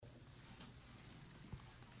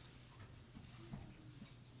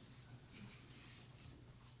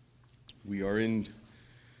We are in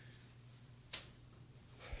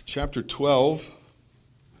chapter 12,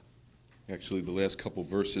 actually the last couple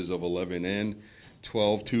verses of 11 and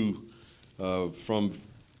 12 to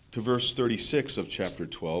verse 36 of chapter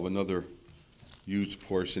 12, another huge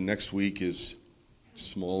portion. Next week is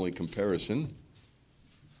small in comparison.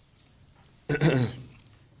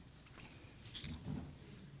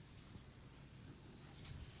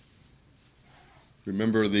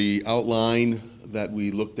 Remember the outline that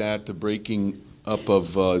we looked at, the breaking up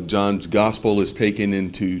of John's Gospel is taken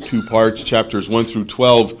into two parts. Chapters 1 through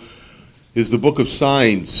 12 is the book of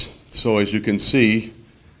signs. So as you can see,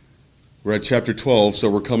 we're at chapter 12, so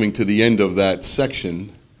we're coming to the end of that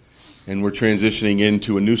section, and we're transitioning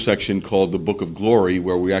into a new section called the book of glory,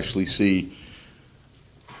 where we actually see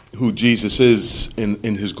who Jesus is in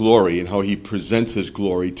his glory and how he presents his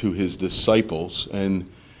glory to his disciples. And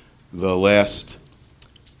the last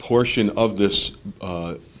portion of this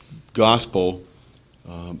gospel,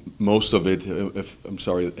 most of it,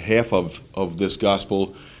 half of this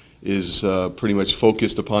gospel is pretty much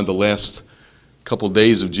focused upon the last couple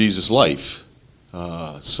days of Jesus' life.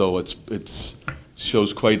 So it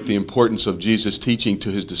shows quite the importance of Jesus' teaching to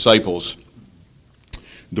his disciples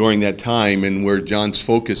during that time and where John's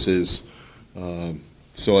focus is.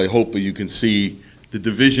 So I hope you can see the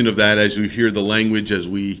division of that as you hear the language, as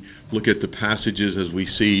we look at the passages, as we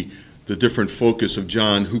see the different focus of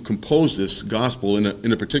John, who composed this gospel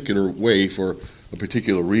in a particular way for a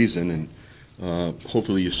particular reason. And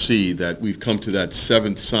hopefully you see that we've come to that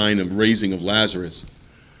seventh sign of raising of Lazarus,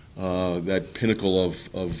 that pinnacle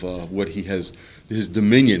of what he has, his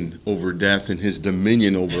dominion over death and his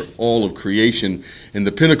dominion over all of creation. And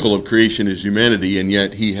the pinnacle of creation is humanity, and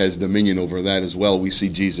yet he has dominion over that as well. We see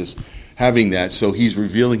Jesus having that, so he's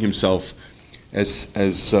revealing himself as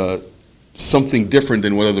something different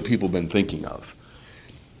than what other people have been thinking of.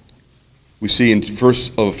 We see in verse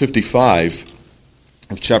 55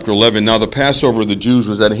 of chapter 11, now the Passover of the Jews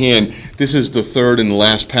was at hand. This is the third and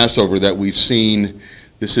last Passover that we've seen.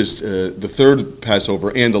 This is the third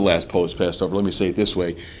Passover and the last post-Passover. Let me say it this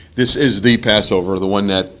way. This is the Passover, the one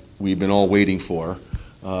that we've been all waiting for.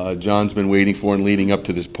 John's been waiting for and leading up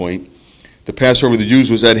to this point. The Passover of the Jews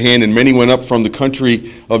was at hand, and many went up from the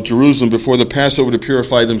country of Jerusalem before the Passover to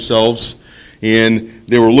purify themselves, and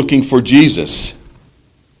they were looking for Jesus.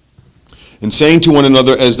 And saying to one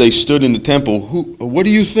another as they stood in the temple, what do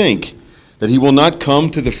you think? That he will not come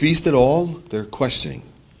to the feast at all? They're questioning.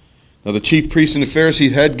 Now the chief priests and the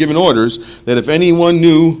Pharisees had given orders that if anyone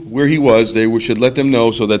knew where he was, they should let them know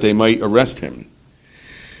so that they might arrest him.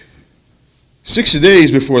 6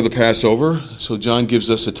 days before the Passover, so John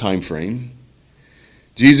gives us a time frame,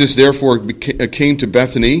 Jesus therefore came to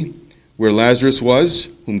Bethany, where Lazarus was,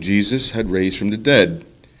 whom Jesus had raised from the dead.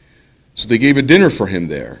 So they gave a dinner for him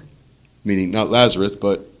there, meaning not Lazarus,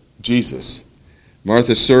 but Jesus.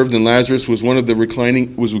 Martha served, and Lazarus was one of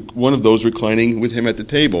those reclining with him at the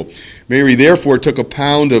table. Mary therefore took a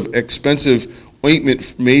pound of expensive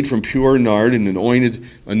ointment made from pure nard and anointed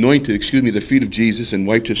the feet of Jesus and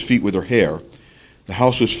wiped his feet with her hair. The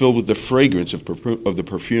house was filled with the fragrance of the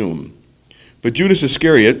perfume. But Judas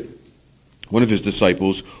Iscariot, one of his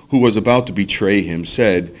disciples, who was about to betray him,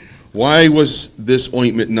 said, why was this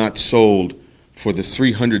ointment not sold for the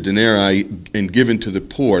 300 denarii and given to the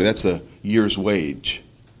poor? That's a year's wage.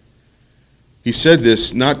 He said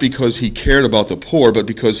this not because he cared about the poor, but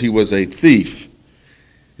because he was a thief.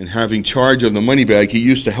 And having charge of the money bag, he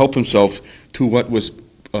used to help himself to what was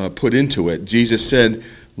put into it. Jesus said,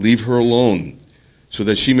 leave her alone, so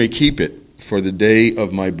that she may keep it for the day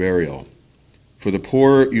of my burial. For the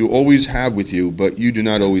poor you always have with you, but you do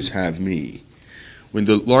not always have me. When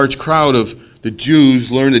the large crowd of the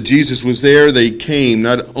Jews learned that Jesus was there, they came,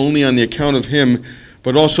 not only on the account of him,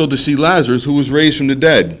 but also to see Lazarus, who was raised from the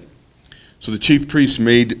dead. So the chief priests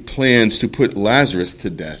made plans to put Lazarus to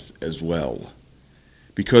death as well,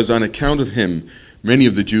 because on account of him, many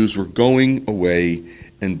of the Jews were going away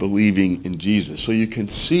and believing in Jesus. So you can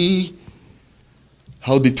see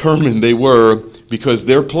how determined they were, because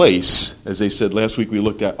their place, as they said last week, we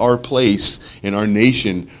looked at our place and our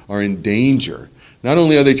nation are in danger. Not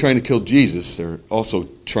only are they trying to kill Jesus, they're also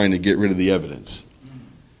trying to get rid of the evidence.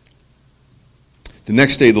 The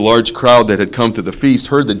next day, the large crowd that had come to the feast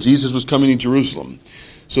heard that Jesus was coming to Jerusalem.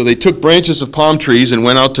 So they took branches of palm trees and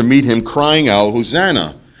went out to meet him, crying out,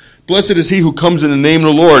 Hosanna! Blessed is he who comes in the name of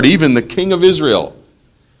the Lord, even the King of Israel.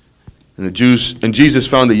 And Jesus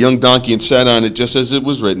found a young donkey and sat on it, just as it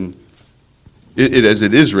was written. As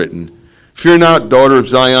it is written, fear not, daughter of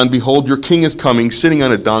Zion, behold, your king is coming, sitting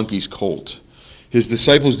on a donkey's colt. His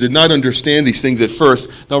disciples did not understand these things at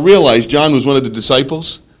first. Now realize, John was one of the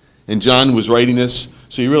disciples. And John was writing this,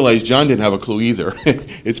 so you realize John didn't have a clue either. I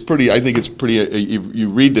think it's pretty, you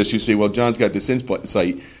read this, you say, well, John's got this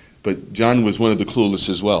insight, but John was one of the clueless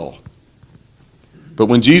as well. But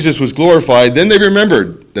when Jesus was glorified, then they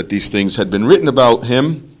remembered that these things had been written about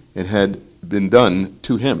him and had been done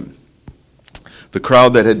to him. The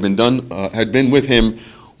crowd that had been with him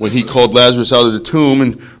when he called Lazarus out of the tomb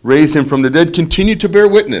and raised him from the dead continued to bear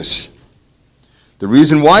witness. The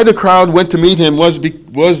reason why the crowd went to meet him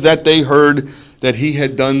was that they heard that he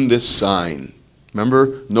had done this sign.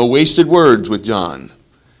 Remember, no wasted words with John.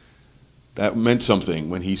 That meant something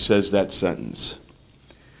when he says that sentence.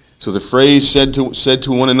 So the Pharisees said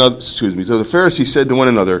to one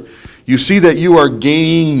another, "You see that you are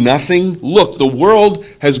gaining nothing? Look, the world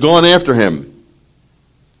has gone after him."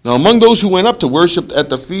 Now among those who went up to worship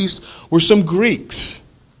at the feast were some Greeks.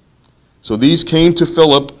 So these came to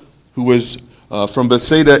Philip, who was from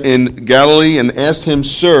Bethsaida in Galilee, and asked him,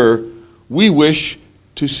 "Sir, we wish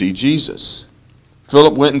to see Jesus."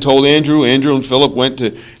 Philip went and told Andrew. Andrew and Philip went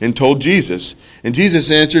and told Jesus. And Jesus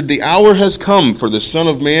answered, "The hour has come for the Son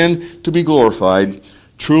of Man to be glorified.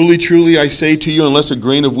 Truly, truly, I say to you, unless a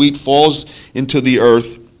grain of wheat falls into the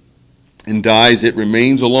earth and dies, it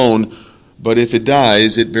remains alone. But if it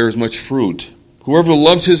dies, it bears much fruit. Whoever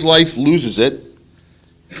loves his life loses it,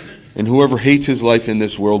 and whoever hates his life in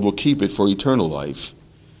this world will keep it for eternal life.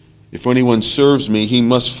 If anyone serves me, he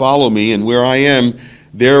must follow me, and where I am,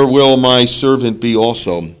 there will my servant be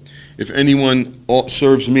also. If anyone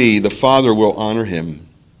serves me, the Father will honor him.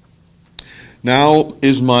 Now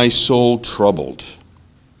is my soul troubled,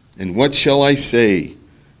 and what shall I say?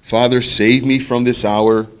 Father, save me from this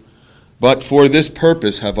hour. But for this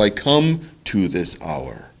purpose have I come to this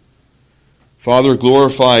hour. Father,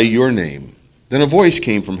 glorify your name." Then a voice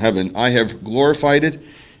came from heaven, "I have glorified it,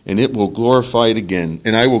 and it will glorify it again,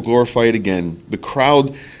 and I will glorify it again." The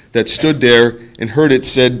crowd that stood there and heard it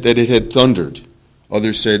said that it had thundered.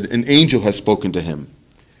 Others said, "An angel has spoken to him."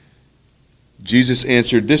 Jesus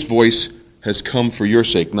answered, "This voice has come for your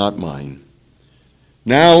sake, not mine.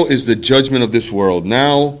 Now is the judgment of this world.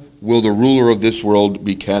 Now will the ruler of this world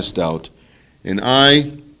be cast out. And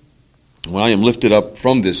I, when I am lifted up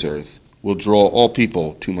from this earth, will draw all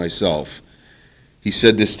people to myself." He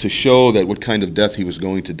said this to show that what kind of death he was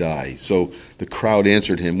going to die. So the crowd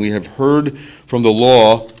answered him, "We have heard from the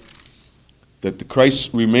law that the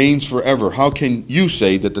Christ remains forever. How can you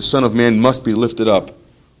say that the Son of Man must be lifted up?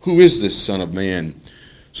 Who is this Son of Man?"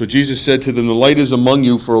 So Jesus said to them, "The light is among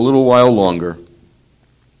you for a little while longer.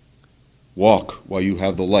 Walk while you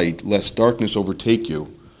have the light, lest darkness overtake you.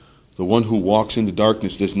 The one who walks in the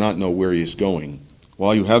darkness does not know where he is going.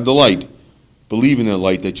 While you have the light, believe in the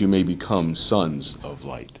light that you may become sons of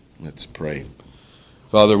light." Let's pray.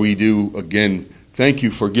 Father, we do again thank you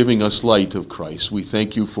for giving us light of Christ. We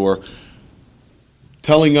thank you for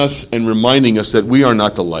telling us and reminding us that we are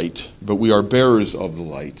not the light, but we are bearers of the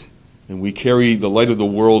light. And we carry the light of the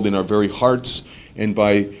world in our very hearts and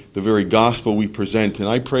by the very gospel we present. And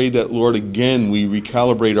I pray that, Lord, again, we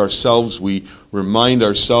recalibrate ourselves. We remind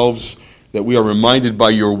ourselves that we are reminded by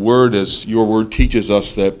your word, as your word teaches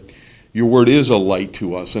us that your word is a light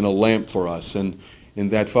to us and a lamp for us. And in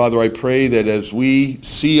that, Father, I pray that as we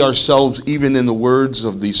see ourselves even in the words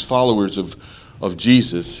of these followers of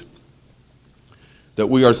Jesus, that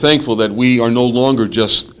we are thankful that we are no longer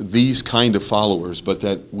just these kind of followers, but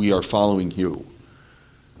that we are following you.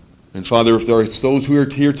 And Father, if there are those who are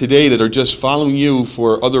here today that are just following you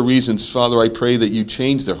for other reasons, Father, I pray that you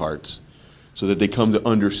change their hearts so that they come to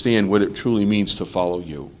understand what it truly means to follow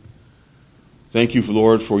you. Thank you,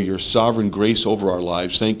 Lord, for your sovereign grace over our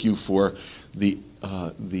lives. Thank you for the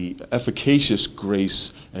efficacious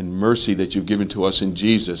grace and mercy that you've given to us in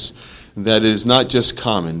Jesus. That is not just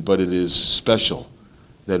common, but it is special.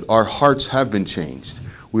 That our hearts have been changed.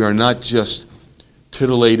 We are not just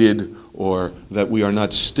titillated, or that we are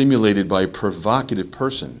not stimulated by a provocative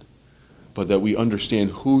person, but that we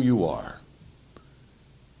understand who you are.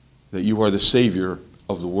 That you are the Savior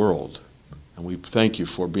of the world. And we thank you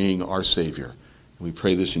for being our Savior. And we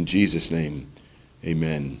pray this in Jesus' name.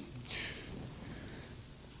 Amen.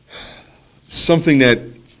 Something that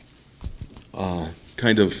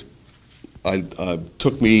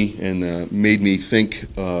took me and made me think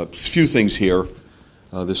a few things here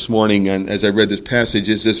this morning, and as I read this passage,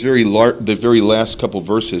 is this the very last couple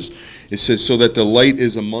verses. It says, "So that the light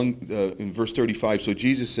is among," in verse 35, so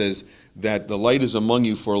Jesus says that the light is among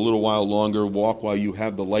you for a little while longer. Walk while you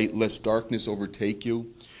have the light, lest darkness overtake you.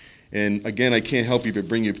 And again, I can't help you but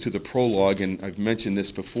bring you to the prologue, and I've mentioned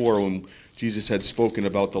this before when Jesus had spoken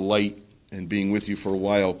about the light and being with you for a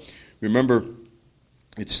while. Remember,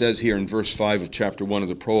 It says here in verse 5 of chapter 1 of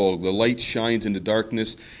the prologue, the light shines in the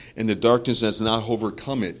darkness, and the darkness has not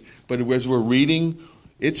overcome it. But as we're reading,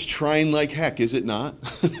 it's trying like heck, is it not?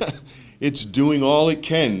 It's doing all it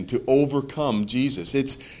can to overcome Jesus.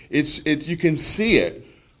 You can see it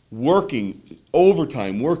working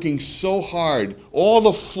overtime, working so hard. All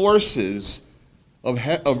the forces of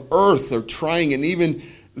earth are trying, and even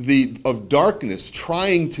of darkness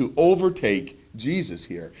trying to overtake Jesus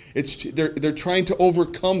here. They're trying to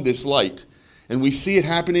overcome this light. And we see it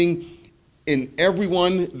happening in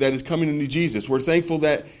everyone that is coming into Jesus. We're thankful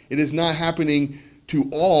that it is not happening to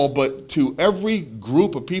all, but to every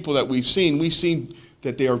group of people that we've seen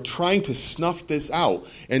that they are trying to snuff this out.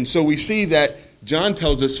 And so we see that John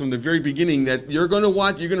tells us from the very beginning that you're going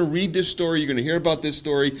to read this story, you're going to hear about this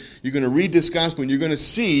story, you're going to read this gospel, and you're going to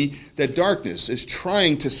see that darkness is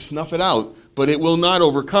trying to snuff it out, but it will not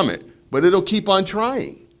overcome it. But it'll keep on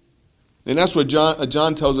trying. And that's what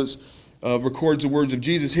John tells us, records the words of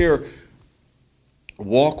Jesus here.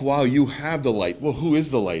 Walk while you have the light. Well, who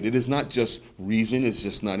is the light? It is not just reason. It's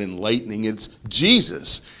just not enlightening. It's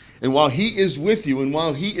Jesus. And while he is with you and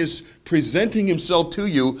while he is presenting himself to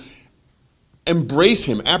you, embrace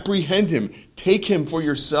him, apprehend him, take him for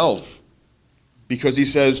yourself. Because he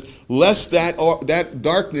says, lest that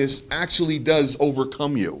darkness actually does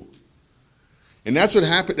overcome you. And that's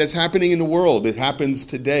that's happening in the world. It happens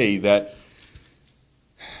today that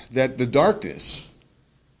the darkness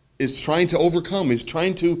is trying to overcome, is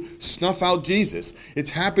trying to snuff out Jesus. It's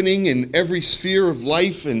happening in every sphere of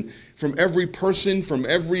life and from every person, from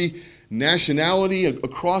every nationality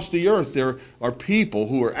across the earth. There are people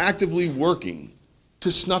who are actively working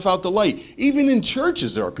to snuff out the light. Even in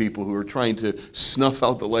churches there are people who are trying to snuff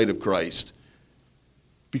out the light of Christ.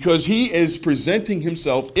 Because he is presenting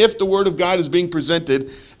himself, if the Word of God is being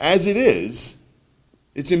presented as it is,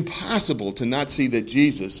 it's impossible to not see that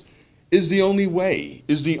Jesus is the only way,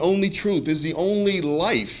 is the only truth, is the only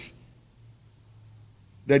life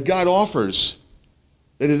that God offers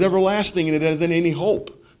that is everlasting and it hasn't any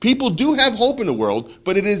hope. People do have hope in the world,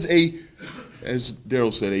 but it is as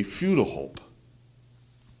Daryl said, a futile hope.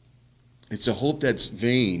 It's a hope that's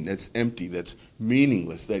vain, that's empty, that's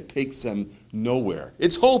meaningless, that takes them nowhere.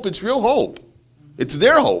 It's hope, it's real hope. It's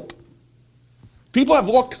their hope. People have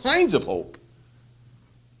all kinds of hope.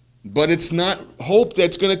 But it's not hope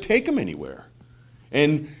that's going to take them anywhere.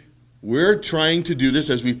 And we're trying to do this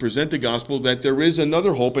as we present the gospel, that there is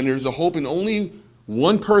another hope, and there's a hope in only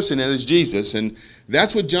one person, that is Jesus. And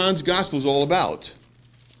that's what John's gospel is all about.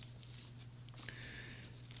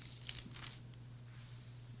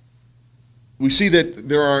 We see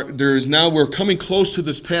that we're coming close to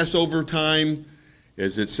this Passover time.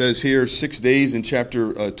 As it says here, 6 days in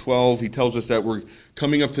chapter 12, he tells us that we're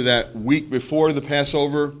coming up to that week before the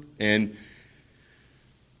Passover, and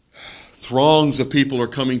throngs of people are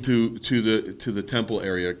coming to the temple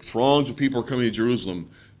area. Throngs of people are coming to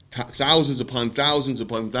Jerusalem. Thousands upon thousands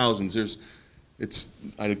upon thousands.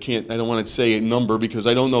 I don't want to say a number because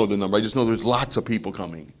I don't know the number. I just know there's lots of people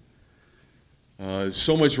coming.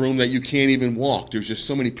 So much room that you can't even walk. There's just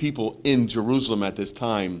so many people in Jerusalem at this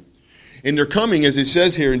time. And they're coming, as it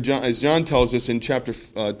says here, as John tells us in chapter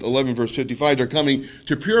 11, verse 55, they're coming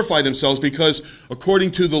to purify themselves because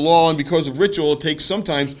according to the law and because of ritual, it takes some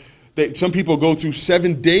people go through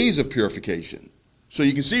 7 days of purification. So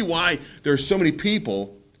you can see why there are so many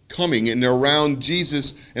people coming and they're around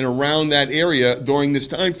Jesus and around that area during this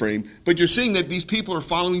time frame. But you're seeing that these people are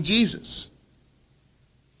following Jesus.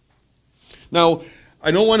 Now,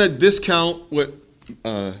 I don't want to discount what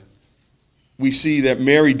we see that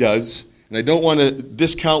Mary does. And I don't want to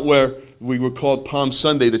discount where we would call Palm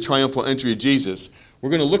Sunday, the triumphal entry of Jesus. We're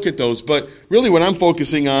going to look at those. But really what I'm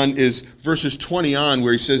focusing on is verses 20 on,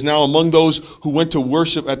 where he says, now among those who went to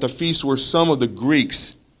worship at the feast were some of the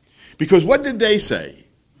Greeks. Because what did they say?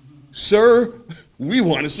 Sir, we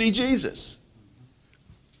want to see Jesus.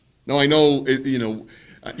 Now I know,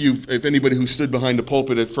 if anybody who stood behind the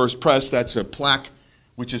pulpit at First Pres, that's a plaque,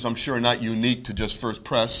 which is, I'm sure, not unique to just First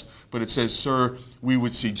Pres, but it says, sir, we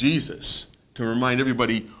would see Jesus. To remind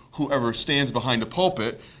everybody, whoever stands behind the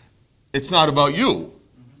pulpit, it's not about you.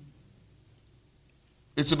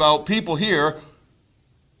 It's about people here.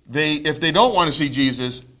 If they don't want to see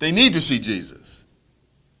Jesus, they need to see Jesus.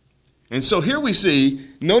 And so here we see,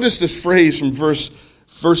 notice this phrase from verse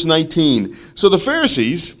 19. So the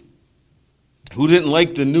Pharisees, who didn't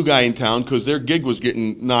like the new guy in town because their gig was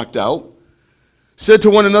getting knocked out, said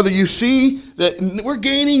to one another, you see that we're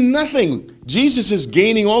gaining nothing. Jesus is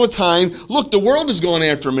gaining all the time. Look, the world is going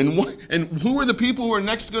after him. And who are the people who are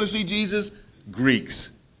next going to see Jesus?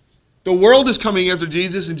 Greeks. The world is coming after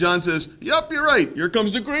Jesus, and John says, yep, you're right. Here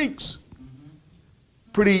comes the Greeks.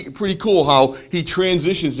 Pretty cool how he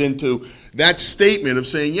transitions into that statement of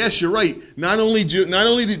saying, yes, you're right. Not only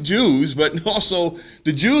the Jews, but also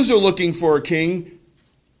the Jews are looking for a king.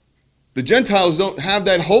 The Gentiles don't have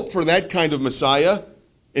that hope for that kind of Messiah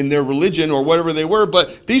in their religion or whatever they were,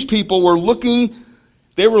 but these people were looking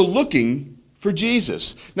for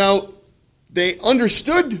Jesus. Now, they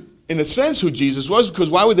understood in a sense who Jesus was, because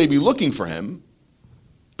why would they be looking for him?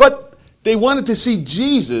 But they wanted to see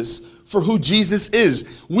Jesus for who Jesus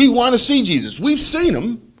is. We want to see Jesus. We've seen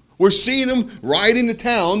him. We're seeing him ride into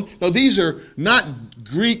town. Now, these are not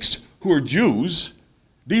Greeks who are Jews.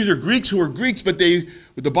 These are Greeks who are Greeks, but the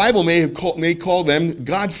Bible may call them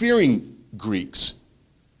God-fearing Greeks.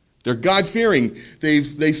 They're God-fearing.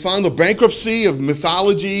 They found the bankruptcy of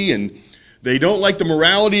mythology, and they don't like the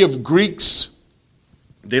morality of Greeks.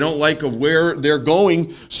 They don't like of where they're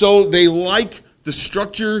going. So they like the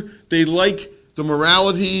structure. They like the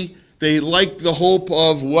morality. They like the hope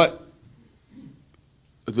of what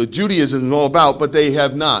the Judaism is all about, but they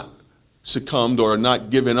have not succumbed or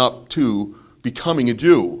not given up to becoming a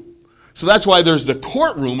Jew. So that's why there's the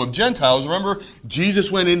courtroom of Gentiles. Remember,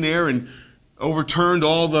 Jesus went in there and overturned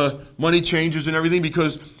all the money changers and everything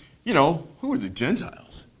because, who are the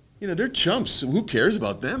Gentiles? They're chumps. Who cares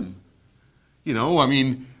about them? We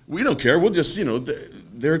don't care. We'll just,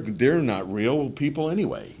 they're not real people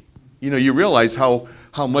anyway. You realize how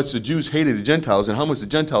much the Jews hated the Gentiles and how much the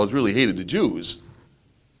Gentiles really hated the Jews.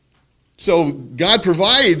 So God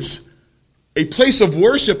provides a place of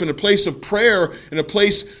worship and a place of prayer and a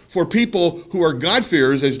place for people who are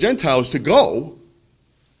God-fearers as Gentiles to go.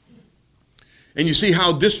 And you see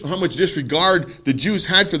how much disregard the Jews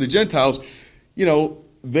had for the Gentiles.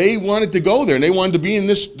 They wanted to go there and they wanted to be in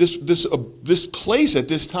this place at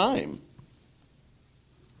this time.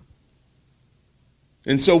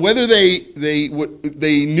 And so whether they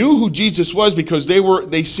knew who Jesus was because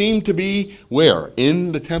they seemed to be where?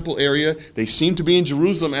 In the temple area. They seemed to be in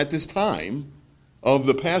Jerusalem at this time of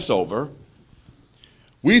the Passover.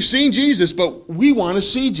 We've seen Jesus, but we want to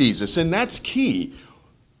see Jesus, and that's key.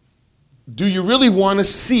 Do you really want to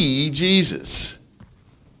see Jesus?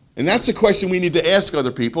 And that's the question we need to ask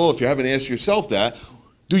other people, if you haven't asked yourself that.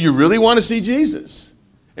 Do you really want to see Jesus?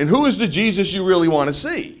 And who is the Jesus you really want to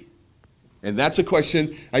see? And that's a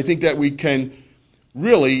question I think that we can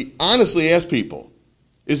really honestly ask people.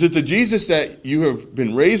 Is it the Jesus that you have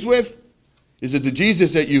been raised with? Is it the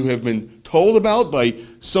Jesus that you have been told about by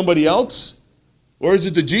somebody else? Or is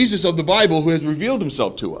it the Jesus of the Bible who has revealed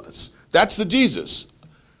himself to us? That's the Jesus.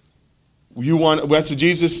 That's the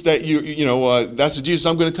Jesus that that's the Jesus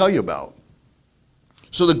I'm going to tell you about.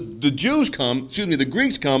 So the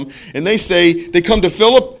Greeks come, and they come to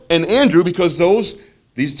Philip and Andrew because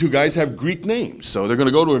these two guys have Greek names. So they're going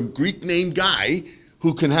to go to a Greek named guy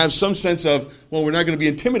who can have some sense of, well, we're not going to be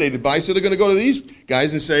intimidated by, so they're going to go to these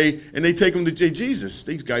guys and they take them to Jesus.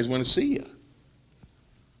 These guys want to see you.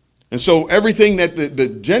 And so everything that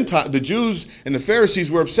the Jews and the Pharisees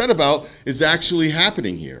were upset about is actually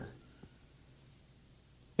happening here.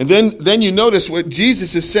 And then you notice what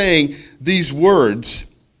Jesus is saying, these words.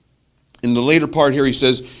 In the later part here he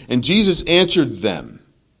says, and Jesus answered them.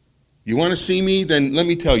 You want to see me? Then let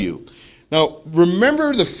me tell you. Now,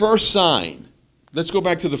 remember the first sign. Let's go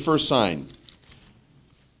back to the first sign.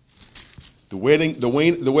 The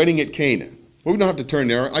wedding at Cana. Well, we don't have to turn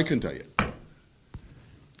there. I can tell you.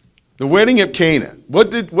 The wedding at Cana. What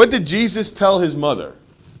did Jesus tell his mother?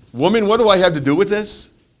 Woman, what do I have to do with this?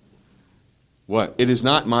 What? It is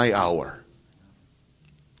not my hour.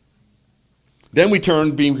 Then we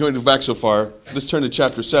turn, being going back so far, let's turn to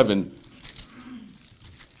chapter 7.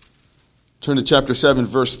 Turn to chapter 7,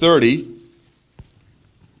 verse 30.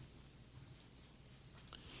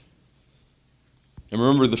 And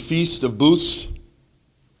remember the Feast of Booths.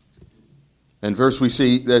 And verse we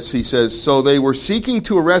see that he says, so they were seeking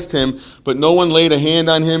to arrest him, but no one laid a hand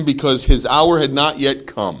on him because his hour had not yet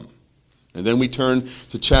come. And then we turn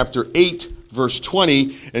to chapter 8, verse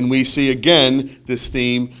 20, and we see again this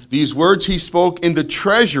theme. These words he spoke in the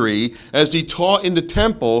treasury as he taught in the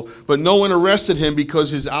temple, but no one arrested him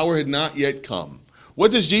because his hour had not yet come.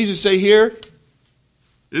 What does Jesus say here?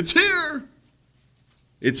 It's here.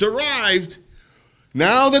 It's arrived.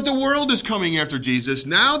 Now that the world is coming after Jesus,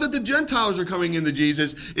 now that the Gentiles are coming into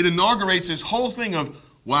Jesus, it inaugurates this whole thing of,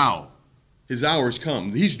 wow, his hour's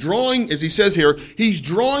come. He's drawing, as he says here, he's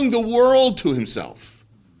drawing the world to himself.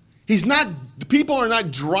 People are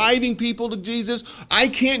not driving people to Jesus. I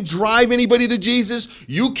can't drive anybody to Jesus.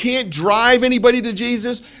 You can't drive anybody to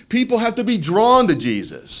Jesus. People have to be drawn to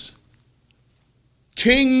Jesus.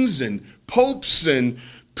 kings and popes and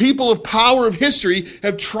people of power of history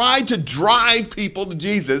have tried to drive people to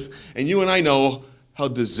Jesus, and you and I know how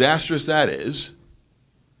disastrous that is.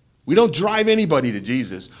 We don't drive anybody to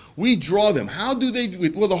Jesus. We draw them. How do they?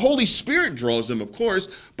 Well, the Holy Spirit draws them, of course,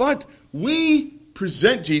 but we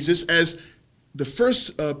present Jesus as the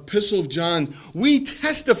first epistle of John. We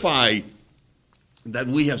testify that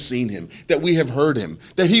we have seen him, that we have heard him,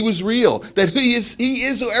 that he was real, that he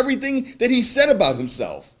is everything that he said about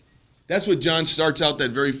himself. That's what John starts out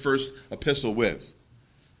that very first epistle with.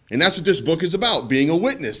 And that's what this book is about, being a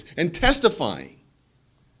witness and testifying.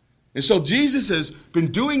 And so Jesus has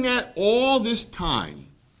been doing that all this time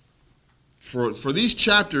for these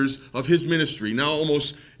chapters of his ministry. Now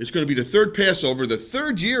almost, it's going to be the third Passover, the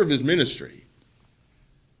third year of his ministry.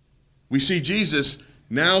 We see Jesus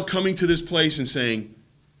now coming to this place and saying,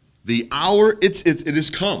 the hour, it has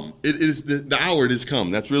come. It is the hour, it has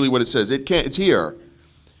come. That's really what it says. It's here.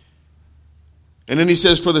 And then he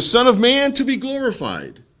says, for the Son of Man to be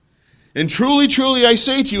glorified. And truly, truly, I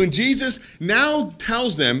say to you, and Jesus now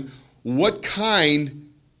tells them what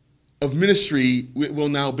kind of ministry it will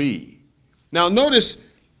now be. Now notice,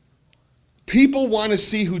 people want to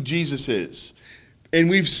see who Jesus is. And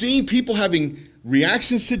we've seen people having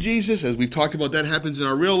reactions to Jesus, as we've talked about, that happens in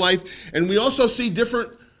our real life. And we also see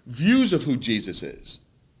different views of who Jesus is.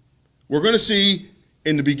 We're going to see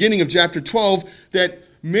in the beginning of chapter 12 that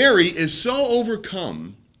Mary is so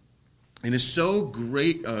overcome and is so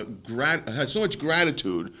great, has so much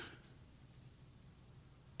gratitude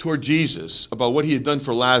toward Jesus about what he had done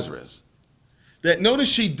for Lazarus, that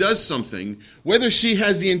notice she does something, whether she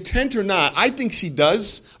has the intent or not. I think she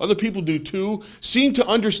does. Other people do too. Seem to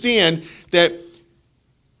understand that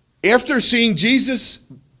after seeing Jesus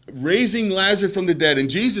raising Lazarus from the dead and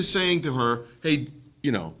Jesus saying to her, hey,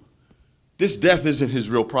 this death isn't his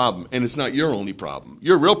real problem, and it's not your only problem.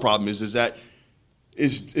 Your real problem is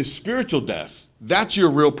spiritual death. That's your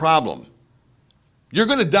real problem. You're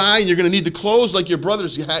going to die, and you're going to need the clothes like your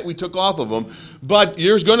brothers had, we took off of them, but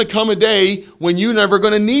there's going to come a day when you're never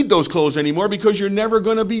going to need those clothes anymore because you're never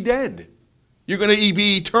going to be dead. You're going to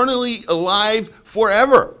be eternally alive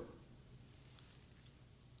forever.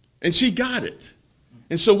 And she got it.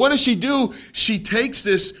 And so what does she do? She takes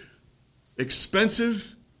this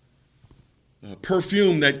expensive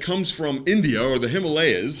perfume that comes from India or the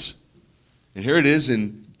Himalayas, and here it is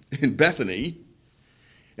in Bethany.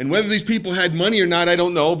 And whether these people had money or not, I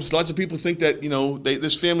don't know. Lots of people think that,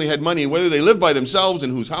 this family had money, and whether they lived by themselves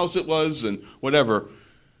and whose house it was and whatever.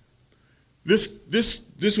 This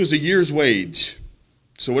was a year's wage.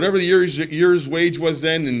 So whatever the year's wage was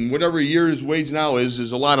then and whatever a year's wage now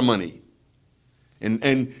is a lot of money.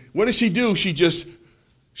 And what does she do? She just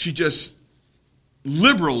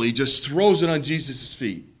liberally just throws it on Jesus'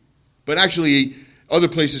 feet. But actually, other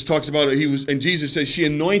places talks about it. And Jesus says, she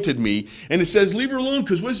anointed me. And it says, leave her alone,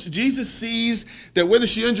 because Jesus sees that whether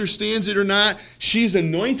she understands it or not, she's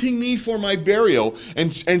anointing me for my burial.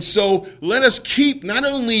 And so let us keep not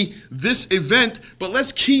only this event, but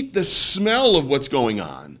let's keep the smell of what's going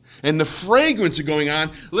on and the fragrance of going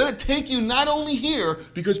on. Let it take you not only here,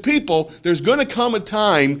 because people, there's going to come a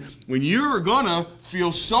time when you're going to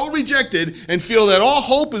feel so rejected and feel that all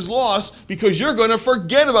hope is lost because you're going to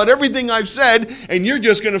forget about everything I've said and you're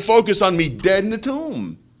just going to focus on me dead in the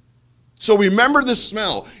tomb. So remember the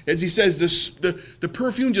smell. As he says, the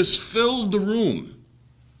perfume just filled the room.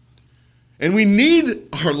 And we need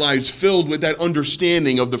our lives filled with that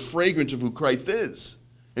understanding of the fragrance of who Christ is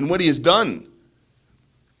and what he has done.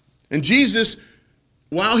 And Jesus,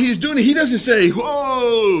 while he's doing it, he doesn't say,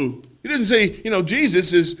 whoa. He doesn't say,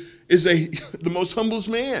 Jesus is the most humblest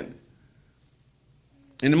man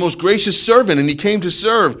and the most gracious servant, and he came to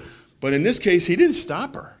serve. But in this case, he didn't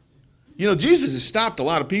stop her. Jesus has stopped a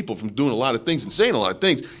lot of people from doing a lot of things and saying a lot of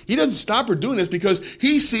things. He doesn't stop her doing this because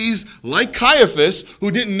he sees, like Caiaphas,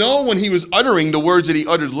 who didn't know when he was uttering the words that he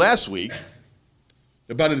uttered last week,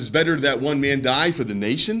 about it is better that one man die for the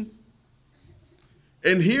nation.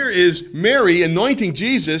 And here is Mary anointing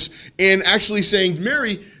Jesus and actually saying,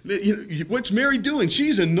 Mary, what's Mary doing?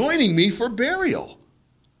 She's anointing me for burial.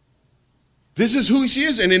 This is who she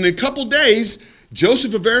is. And in a couple days,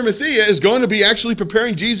 Joseph of Arimathea is going to be actually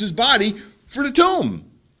preparing Jesus' body for the tomb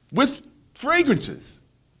with fragrances.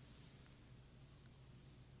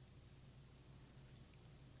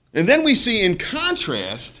 And then we see in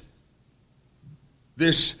contrast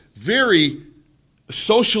this very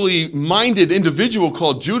socially minded individual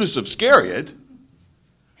called Judas Iscariot.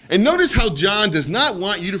 And notice how John does not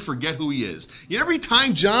want you to forget who he is. Every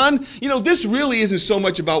time John, this really isn't so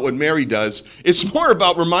much about what Mary does. It's more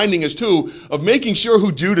about reminding us, too, of making sure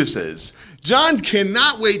who Judas is. John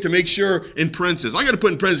cannot wait to make sure in parentheses. I got to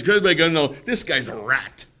put in parentheses because everybody's going to know this guy's a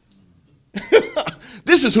rat.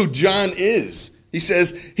 This is who John is. He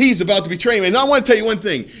says he's about to betray him. And I want to tell you one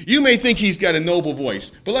thing. You may think he's got a noble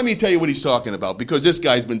voice, but let me tell you what he's talking about, because this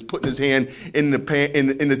guy's been putting his hand in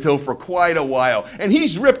the till for quite a while. And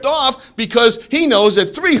he's ripped off because he knows that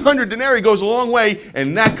 300 denarii goes a long way,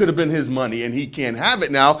 and that could have been his money, and he can't have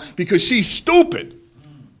it now because she's stupid.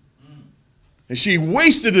 And she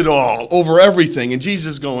wasted it all over everything. And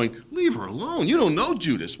Jesus is going, leave her alone. You don't know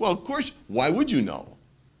Judas. Well, of course, why would you know?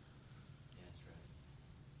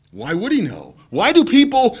 Why would he know? Why do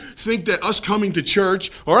people think that us coming to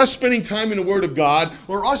church, or us spending time in the Word of God,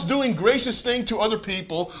 or us doing gracious things to other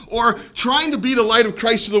people, or trying to be the light of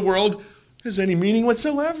Christ to the world has any meaning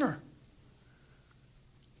whatsoever?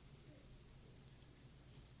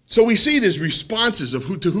 So we see these responses of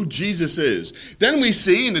who Jesus is. Then we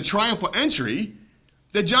see in the triumphal entry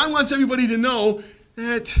that John wants everybody to know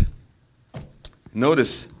that,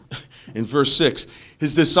 notice in verse 6,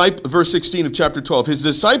 verse 16 of chapter 12, his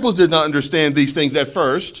disciples did not understand these things at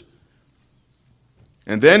first.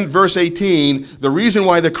 And then verse 18, the reason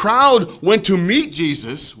why the crowd went to meet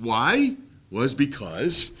Jesus, why? Was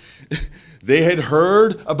because they had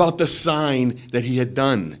heard about the sign that he had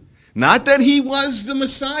done. Not that he was the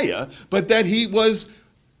Messiah, but that he was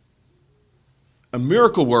a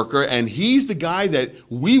miracle worker, and he's the guy that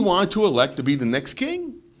we want to elect to be the next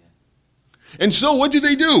king. And so what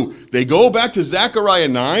do? They go back to Zechariah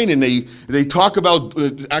 9, and they talk about,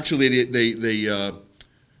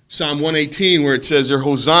 Psalm 118, where it says, there,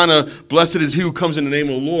 Hosanna, blessed is he who comes in the name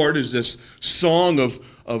of the Lord, is this song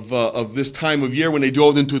of this time of year when they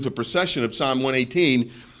go into the procession of Psalm 118.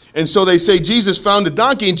 And so they say Jesus found the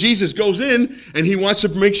donkey, and Jesus goes in, and he wants to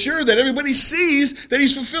make sure that everybody sees that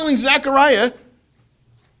he's fulfilling Zechariah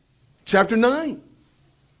chapter 9.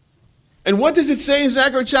 And what does it say in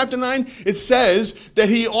Zechariah chapter 9? It says that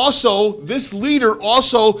this leader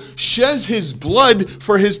also sheds his blood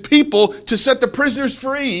for his people to set the prisoners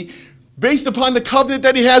free based upon the covenant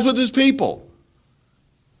that he has with his people.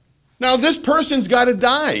 Now, this person's got to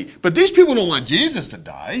die. But these people don't want Jesus to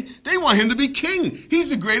die. They want him to be king. He's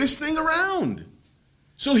the greatest thing around.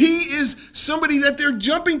 So he is somebody that they're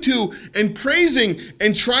jumping to and praising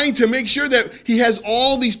and trying to make sure that he has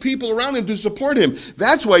all these people around him to support him.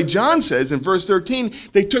 That's why John says in verse 13,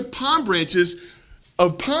 they took palm branches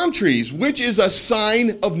of palm trees, which is a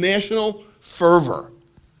sign of national fervor.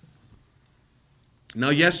 Now,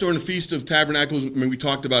 yes, during the Feast of Tabernacles, we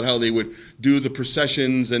talked about how they would do the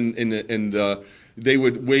processions and they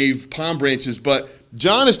would wave palm branches. But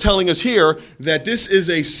John is telling us here that this is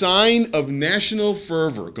a sign of national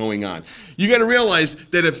fervor going on. You got to realize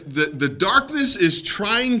that if the darkness is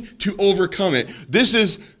trying to overcome it, this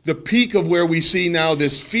is the peak of where we see now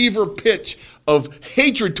this fever pitch of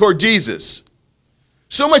hatred toward Jesus.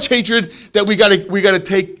 So much hatred that we got to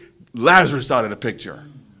take Lazarus out of the picture.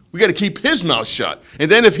 We got to keep his mouth shut.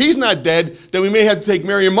 And then if he's not dead, then we may have to take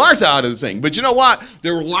Mary and Martha out of the thing. But you know what?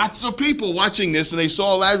 There were lots of people watching this, and they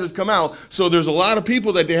saw Lazarus come out. So there's a lot of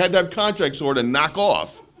people that they had to have contracts for to knock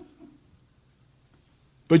off.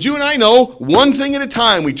 But you and I know, one thing at a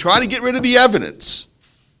time, we try to get rid of the evidence.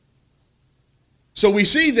 So we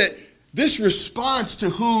see that this response to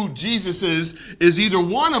who Jesus is either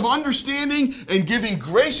one of understanding and giving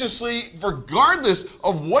graciously, regardless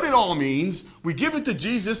of what it all means. We give it to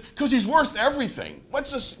Jesus because he's worth everything.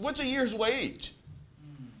 What's a year's wage?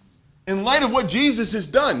 In light of what Jesus has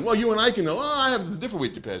done. Well, you and I can know, I have a different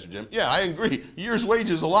wage, Pastor Jim. Yeah, I agree. A year's wage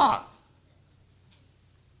is a lot.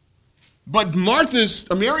 But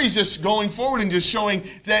Mary's just going forward and just showing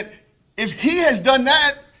that if he has done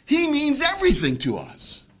that, he means everything to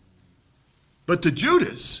us. But to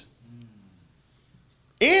Judas,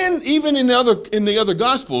 and even in the other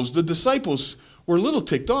Gospels, the disciples were a little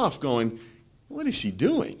ticked off going, what is she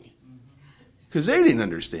doing? Because they didn't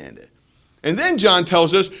understand it. And then John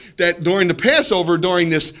tells us that during the Passover, during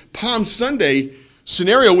this Palm Sunday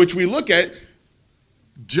scenario which we look at,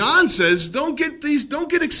 John says, don't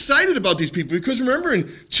get excited about these people. Because remember in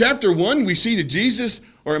chapter 1, we see that Jesus,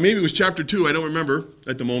 or maybe it was chapter 2, I don't remember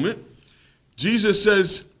at the moment, Jesus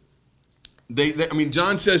says,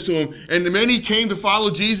 John says to him, and many came to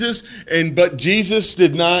follow Jesus, but Jesus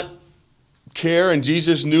did not care, and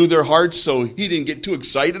Jesus knew their hearts, so he didn't get too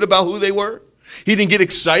excited about who they were. He didn't get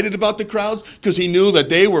excited about the crowds because he knew that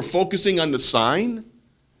they were focusing on the sign.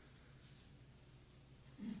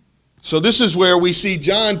 So this is where we see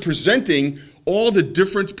John presenting all the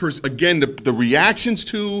different, again, the reactions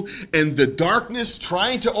to and the darkness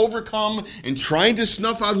trying to overcome and trying to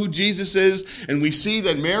snuff out who Jesus is. And we see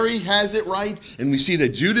that Mary has it right, and we see that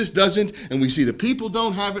Judas doesn't, and we see the people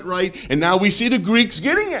don't have it right, and now we see the Greeks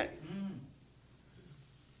getting it.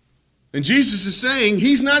 And Jesus is saying,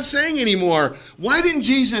 he's not saying anymore. Why didn't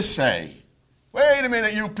Jesus say, wait a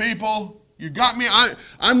minute, you people, you got me.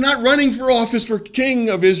 I'm not running for office for King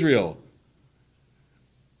of Israel.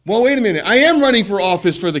 Well, wait a minute. I am running for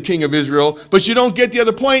office for the King of Israel, but you don't get the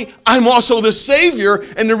other point. I'm also the Savior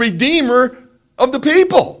and the Redeemer of the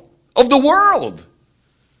people, of the world.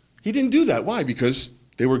 He didn't do that. Why? Because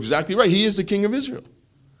they were exactly right. He is the King of Israel.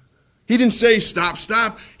 He didn't say, stop,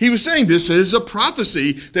 stop. He was saying this is a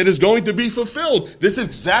prophecy that is going to be fulfilled. This is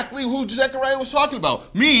exactly who Zechariah was talking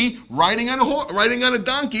about. Me riding on a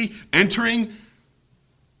donkey, entering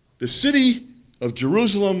the city of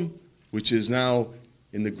Jerusalem, which is now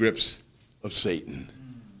in the grips of Satan.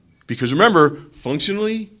 Because remember,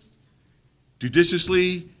 functionally,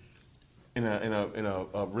 judiciously, in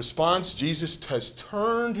a response, Jesus has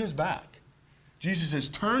turned his back. Jesus has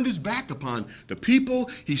turned his back upon the people.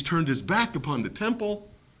 He's turned his back upon the temple.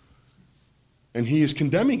 And he is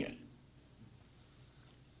condemning it.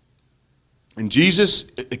 And Jesus,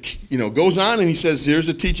 goes on and he says, here's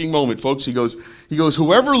a teaching moment, folks. He goes,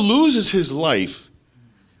 whoever loses his life,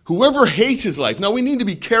 whoever hates his life. Now, we need to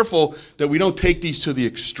be careful that we don't take these to the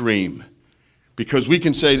extreme. Because we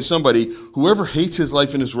can say to somebody, whoever hates his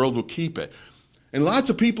life in this world will keep it. And lots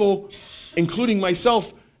of people, including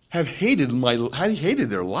myself, have hated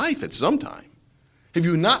their life at some time. Have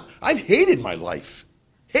you not? I've hated my life.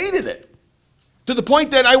 Hated it. To the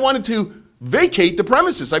point that I wanted to vacate the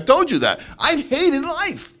premises. I've told you that. I've hated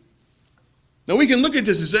life. Now we can look at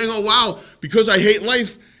this and say, oh, wow, because I hate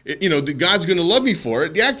life, God's going to love me for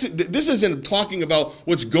it. This isn't talking about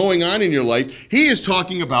what's going on in your life. He is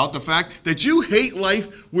talking about the fact that you hate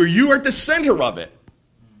life where you are at the center of it.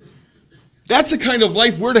 That's the kind of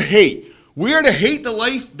life we're to hate. We are to hate the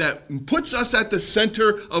life that puts us at the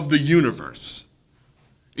center of the universe.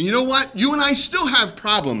 And you know what? You and I still have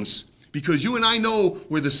problems because you and I know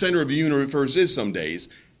where the center of the universe is some days.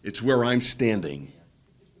 It's where I'm standing.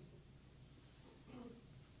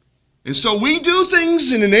 And so we do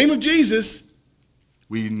things in the name of Jesus.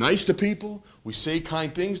 We're nice to people. We say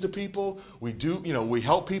kind things to people. We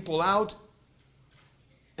help people out.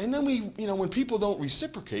 And then when people don't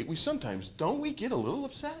reciprocate, don't we get a little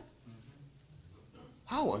upset?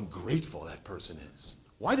 How ungrateful that person is.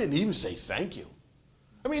 Why didn't he even say thank you?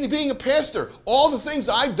 I mean, being a pastor, all the things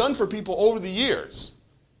I've done for people over the years,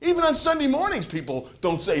 even on Sunday mornings, people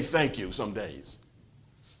don't say thank you some days.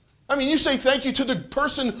 I mean, you say thank you to the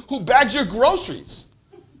person who bags your groceries,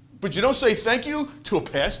 but you don't say thank you to a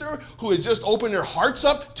pastor who has just opened their hearts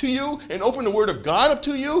up to you and opened the Word of God up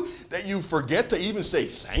to you, that you forget to even say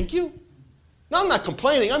thank you? Now, I'm not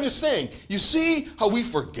complaining. I'm just saying, you see how we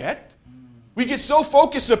forget? We get so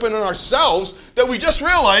focused up in ourselves that we just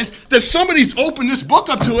realize that somebody's opened this book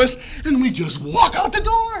up to us and we just walk out the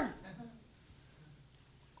door.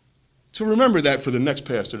 So remember that for the next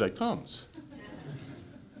pastor that comes.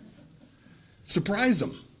 Surprise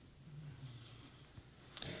them.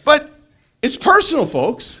 But it's personal,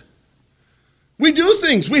 folks. We do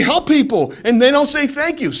things. We help people and they don't say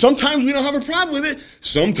thank you. Sometimes we don't have a problem with it.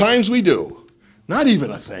 Sometimes we do. Not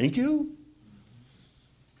even a thank you.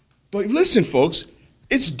 But listen, folks,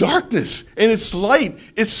 it's darkness and it's light.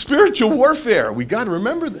 It's spiritual warfare. We've got to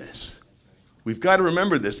remember this. We've got to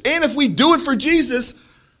remember this. And if we do it for Jesus,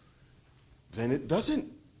 then it doesn't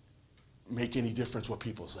make any difference what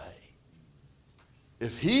people say.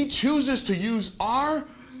 If he chooses to use our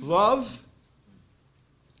love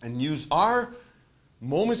and use our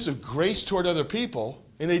moments of grace toward other people,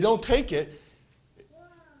 and they don't take it,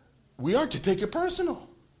 we aren't to take it personal.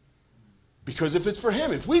 Because if it's for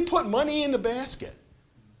him, if we put money in the basket,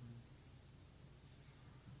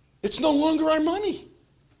 it's no longer our money.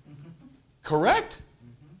 Correct?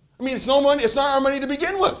 I mean, it's no money. It's not our money to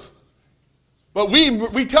begin with. But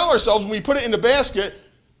we tell ourselves when we put it in the basket,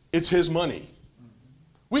 it's his money.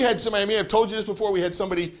 We had somebody, I may have told you this before, we had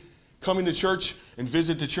somebody come into church and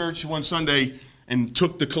visit the church one Sunday and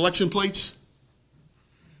took the collection plates.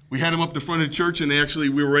 We had them up the front of the church, and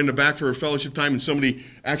we were in the back for a fellowship time, and somebody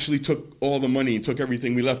actually took all the money and took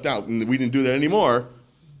everything we left out. And we didn't do that anymore.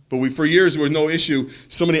 But for years, there was no issue.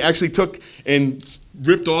 Somebody actually took and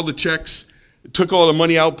ripped all the checks, took all the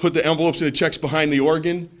money out, put the envelopes and the checks behind the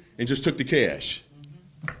organ, and just took the cash.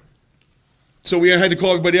 So we had to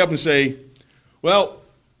call everybody up and say, well,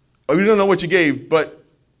 we don't know what you gave, but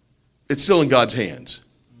it's still in God's hands.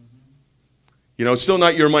 It's still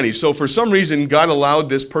not your money. So for some reason, God allowed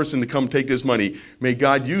this person to come take this money. May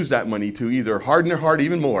God use that money to either harden their heart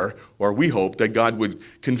even more, or we hope that God would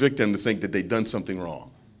convict them to think that they've done something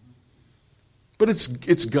wrong. But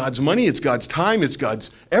it's God's money, it's God's time, it's God's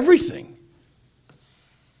everything.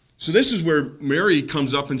 So this is where Mary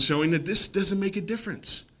comes up and showing that this doesn't make a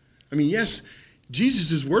difference. I mean, yes,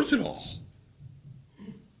 Jesus is worth it all,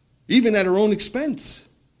 even at her own expense.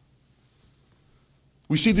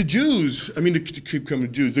 We see the Jews, keep coming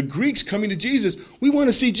to Jews, the Greeks coming to Jesus. We want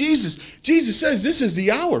to see Jesus. Jesus says this is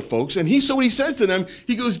the hour, folks. And so what he says to them,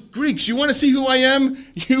 he goes, Greeks, you want to see who I am?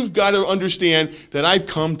 You've got to understand that I've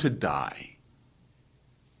come to die.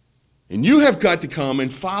 And you have got to come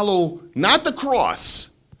and follow not the cross,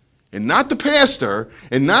 and not the pastor,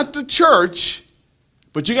 and not the church,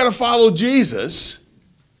 but you got to follow Jesus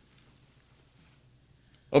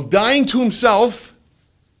of dying to himself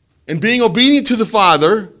and being obedient to the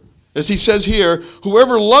Father, as he says here,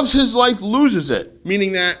 whoever loves his life loses it,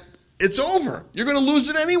 meaning that it's over. You're going to lose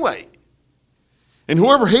it anyway. And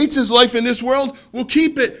whoever hates his life in this world will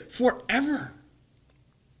keep it forever.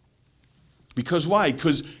 Because why?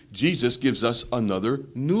 Because Jesus gives us another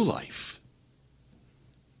new life.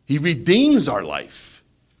 He redeems our life.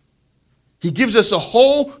 He gives us a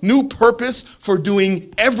whole new purpose for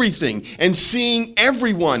doing everything and seeing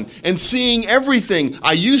everyone and seeing everything.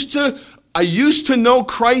 I used to know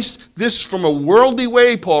Christ this from a worldly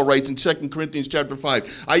way, Paul writes in 2 Corinthians chapter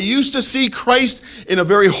 5. I used to see Christ in a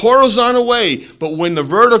very horizontal way, but when the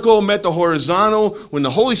vertical met the horizontal, when the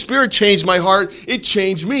Holy Spirit changed my heart, it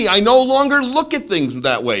changed me. I no longer look at things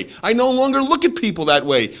that way. I no longer look at people that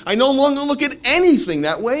way. I no longer look at anything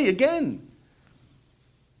that way again.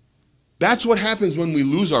 That's what happens when we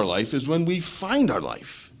lose our life, is when we find our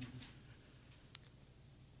life.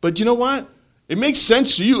 But you know what? It makes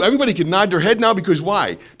sense to you. Everybody can nod their head now, because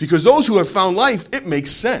why? Because those who have found life, it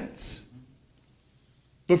makes sense.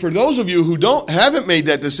 But for those of you who haven't made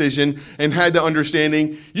that decision and had the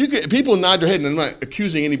understanding, people nod their head, and I'm not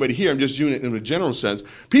accusing anybody here, I'm just doing it in a general sense.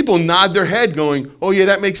 People nod their head going, oh yeah,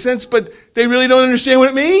 that makes sense, but they really don't understand what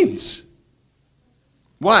it means.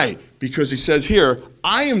 Why? Because he says here,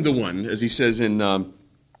 I am the one, as he says in, I'm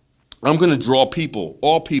going to draw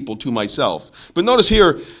all people to myself. But notice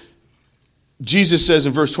here, Jesus says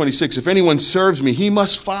in verse 26, if anyone serves me, he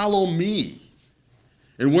must follow me.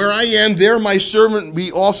 And where I am, there my servant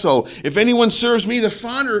be also. If anyone serves me, the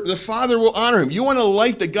Father will honor him. You want a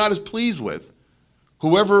life that God is pleased with?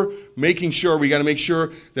 We got to make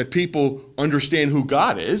sure that people understand who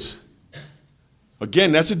God is.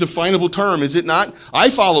 Again, that's a definable term, is it not?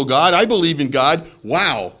 I follow God. I believe in God.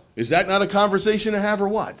 Wow. Is that not a conversation to have, or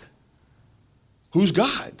what? Who's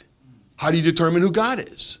God? How do you determine who God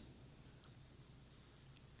is?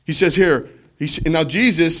 He says here, now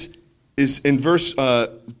Jesus is in verse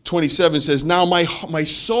 27, says, now my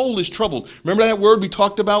soul is troubled. Remember that word we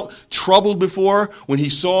talked about, troubled, before? When he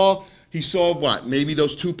saw what? Maybe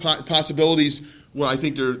those two possibilities. Well, I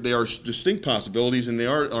think they are distinct possibilities, and they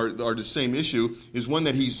are the same issue, is one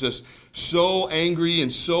that he's just so angry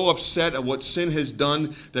and so upset at what sin has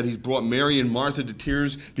done that he's brought Mary and Martha to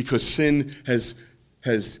tears, because sin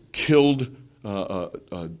has killed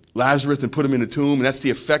Lazarus and put him in a tomb, and that's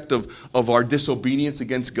the effect of our disobedience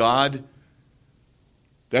against God.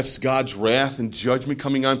 That's God's wrath and judgment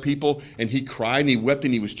coming on people, and he cried and he wept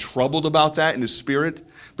and he was troubled about that in his spirit.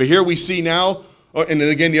 But here we see now, and then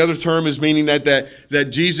again, the other term is meaning that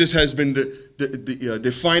Jesus has been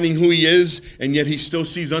defining who he is, and yet he still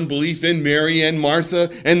sees unbelief in Mary and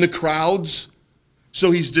Martha and the crowds.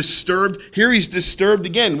 So he's disturbed. Here he's disturbed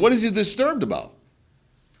again. What is he disturbed about?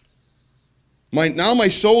 Now my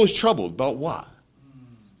soul is troubled. About what?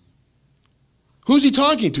 Who's he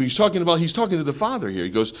talking to? He's talking to the Father here. He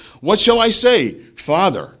goes, what shall I say?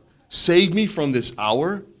 Father, save me from this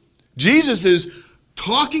hour. Jesus is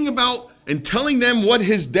talking about and telling them what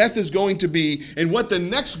his death is going to be and what the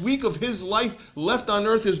next week of his life left on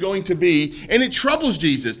earth is going to be. And it troubles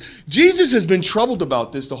Jesus. Jesus has been troubled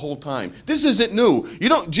about this the whole time. This isn't new.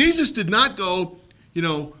 Jesus did not go,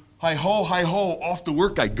 hi ho, off to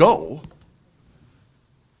work I go.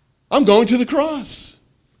 I'm going to the cross.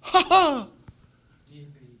 Ha ha.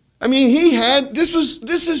 I mean, this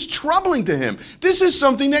is troubling to him. This is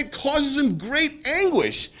something that causes him great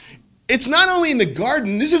anguish. It's not only in the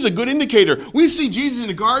garden. This is a good indicator. We see Jesus in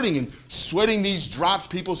the garden and sweating these drops.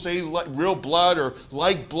 People say real blood or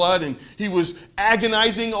like blood. And he was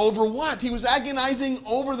agonizing over what? He was agonizing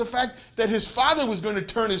over the fact that his Father was going to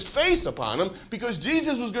turn his face upon him, because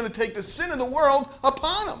Jesus was going to take the sin of the world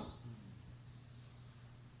upon him.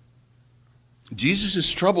 Jesus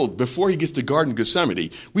is troubled before he gets to Garden of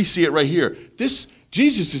Gethsemane. We see it right here.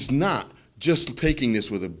 Jesus is not just taking this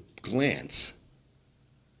with a glance.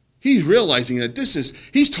 He's realizing that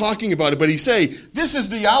he's talking about it, but he's saying, this is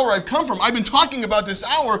the hour I've come from. I've been talking about this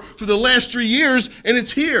hour for the last 3 years, and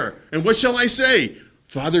it's here. And what shall I say?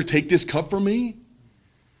 Father, take this cup from me?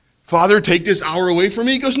 Father, take this hour away from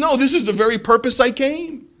me? He goes, no, this is the very purpose I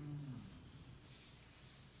came.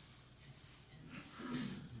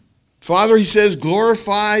 Father, he says,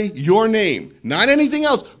 glorify your name. Not anything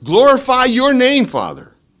else. Glorify your name,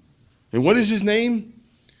 Father. And what is his name?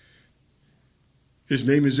 His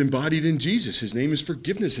name is embodied in Jesus. His name is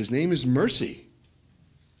forgiveness. His name is mercy.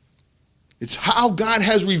 It's how God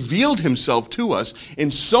has revealed himself to us in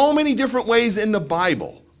so many different ways in the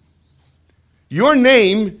Bible. Your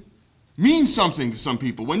name means something to some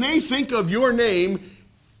people. When they think of your name,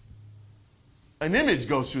 an image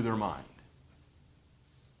goes through their mind.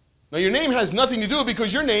 Now, your name has nothing to do with it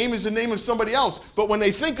because your name is the name of somebody else. But when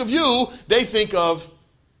they think of you, they think of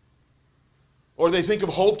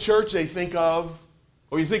Hope Church, or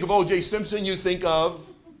you think of O.J. Simpson, you think of,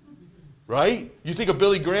 right? You think of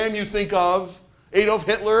Billy Graham, you think of Adolf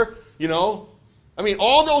Hitler, I mean,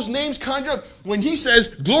 all those names conjure up. When he says,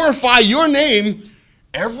 glorify your name,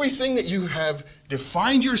 everything that you have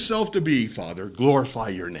defined yourself to be, Father, glorify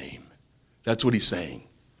your name. That's what he's saying.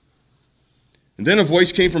 And then a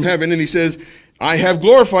voice came from heaven, and he says, I have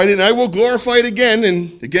glorified it, and I will glorify it again.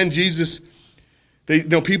 And again, Jesus,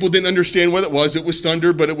 people didn't understand what it was. It was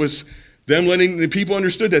thunder, but it was them letting the people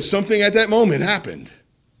understood that something at that moment happened.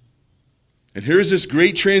 And here's this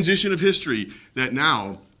great transition of history that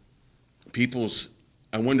now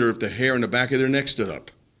I wonder if the hair on the back of their neck stood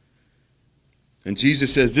up. And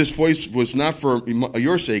Jesus says, this voice was not for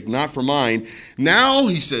your sake, not for mine. Now,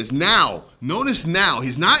 he says, now. Notice now.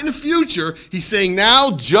 He's not in the future. He's saying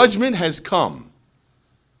now judgment has come.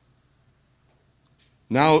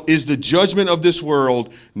 Now is the judgment of this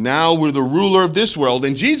world. Now we're the ruler of this world.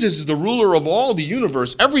 And Jesus is the ruler of all the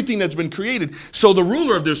universe, everything that's been created. So the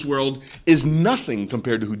ruler of this world is nothing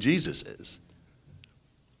compared to who Jesus is.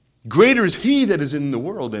 Greater is he that is in the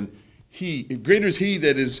world than greater is he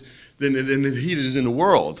that is than he that is in the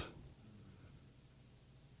world.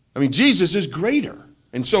 I mean, Jesus is greater.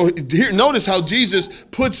 And so here, notice how Jesus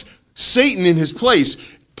puts Satan in his place.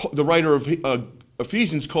 The writer of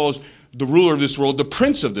Ephesians calls the ruler of this world the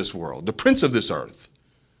prince of this world, the prince of this earth.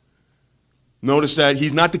 Notice that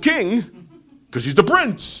he's not the king because he's the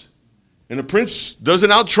prince. And a prince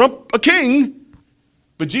doesn't out-trump a king,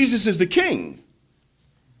 but Jesus is the king.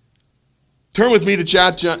 Turn with me to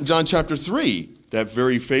John chapter 3, that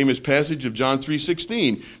very famous passage of John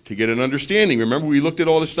 3:16, to get an understanding. Remember, we looked at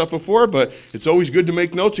all this stuff before, but it's always good to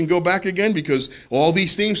make notes and go back again because all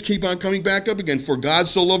these themes keep on coming back up again. For God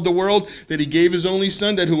so loved the world that he gave his only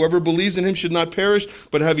Son, that whoever believes in him should not perish,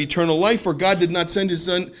 but have eternal life. For God did not send his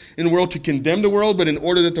Son in the world to condemn the world, but in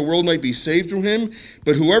order that the world might be saved through him.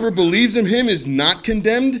 But whoever believes in him is not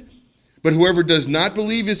condemned. But whoever does not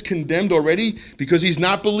believe is condemned already because he's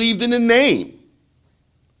not believed in the name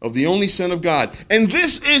of the only Son of God. And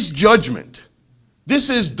this is judgment.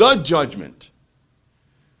 This is the judgment.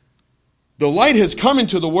 The light has come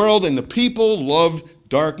into the world, and the people loved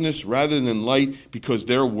darkness rather than light because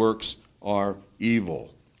their works are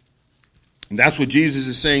evil. And that's what Jesus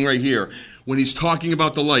is saying right here. When he's talking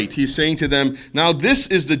about the light, he's saying to them, now this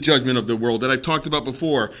is the judgment of the world that I've talked about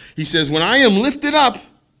before. He says, when I am lifted up,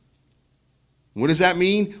 what does that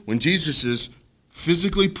mean? When Jesus is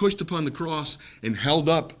physically pushed upon the cross and held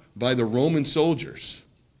up by the Roman soldiers.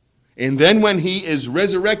 And then when he is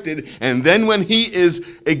resurrected, and then when he is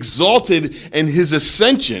exalted in his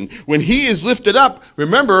ascension, when he is lifted up,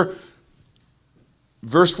 remember,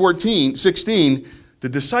 verse 16, the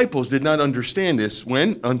disciples did not understand this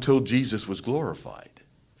until Jesus was glorified.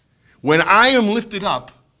 When I am lifted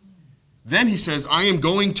up, then he says, I am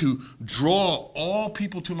going to draw all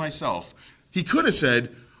people to myself. He could have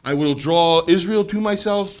said, I will draw Israel to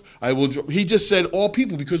myself. He just said all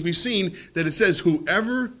people because we've seen that it says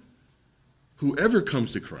whoever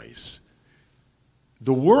comes to Christ.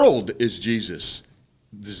 The world is Jesus'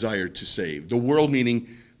 desire to save. The world meaning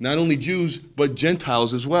not only Jews, but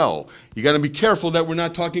Gentiles as well. You got to be careful that we're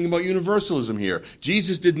not talking about universalism here.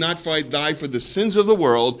 Jesus did not die for the sins of the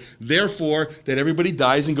world, therefore that everybody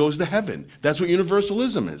dies and goes to heaven. That's what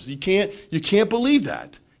universalism is. You can't believe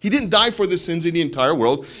that. He didn't die for the sins of the entire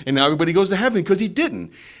world, and now everybody goes to heaven, because he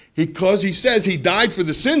didn't. Because he says he died for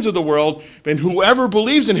the sins of the world, and whoever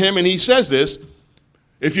believes in him, and he says this,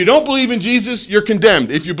 if you don't believe in Jesus, you're condemned.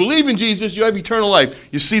 If you believe in Jesus, you have eternal life.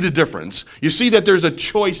 You see the difference. You see that there's a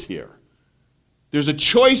choice here. There's a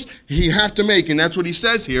choice you have to make, and that's what he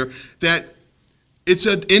says here, that it's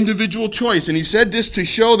an individual choice. And he said this to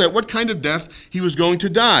show that what kind of death he was going to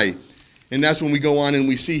die. And that's when we go on and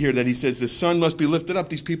we see here that he says the Son must be lifted up.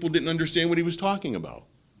 These people didn't understand what he was talking about.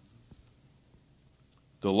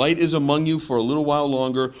 The light is among you for a little while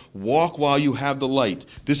longer. Walk while you have the light.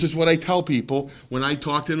 This is what I tell people when I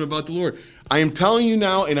talk to them about the Lord. I am telling you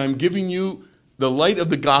now, and I'm giving you the light of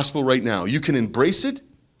the gospel right now. You can embrace it,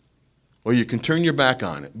 or you can turn your back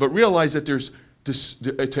on it. But realize that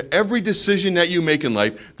to every decision that you make in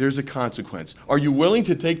life, there's a consequence. Are you willing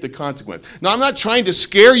to take the consequence? Now, I'm not trying to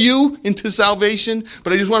scare you into salvation,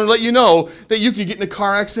 but I just want to let you know that you could get in a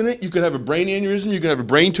car accident, you could have a brain aneurysm, you could have a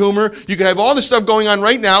brain tumor, you could have all this stuff going on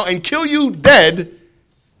right now and kill you dead,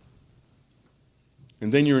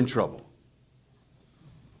 and then you're in trouble.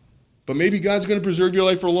 But maybe God's going to preserve your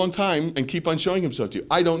life for a long time and keep on showing himself to you.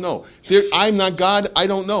 I don't know. I'm not God. I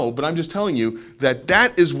don't know. But I'm just telling you that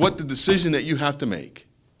that is what the decision that you have to make.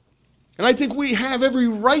 And I think we have every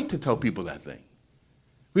right to tell people that thing.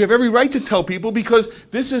 We have every right to tell people because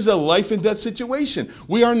this is a life and death situation.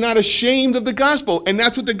 We are not ashamed of the gospel. And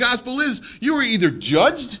that's what the gospel is. You are either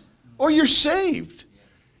judged or you're saved.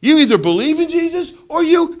 You either believe in Jesus or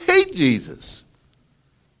you hate Jesus.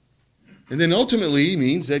 And then ultimately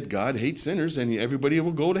means that God hates sinners and everybody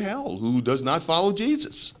will go to hell who does not follow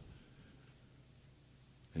Jesus.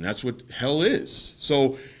 And that's what hell is.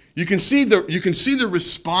 So you can see the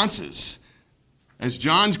responses as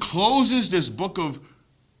John closes this book of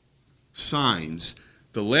signs.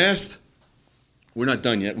 We're not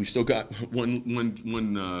done yet. We still got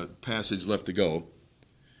one passage left to go.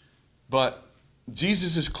 But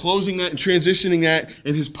Jesus is closing that and transitioning that,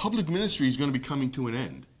 and his public ministry is going to be coming to an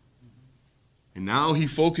end. And now he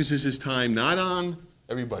focuses his time not on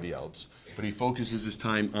everybody else, but he focuses his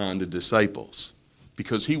time on the disciples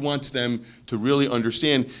because he wants them to really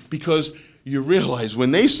understand. Because you realize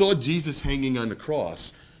when they saw Jesus hanging on the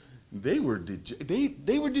cross, they were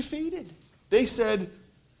defeated. They said,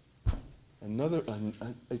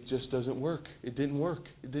 it just doesn't work. It didn't work.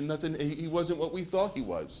 It did nothing. He wasn't what we thought he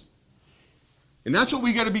was. And that's what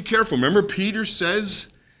we got to be careful. Remember, Peter says,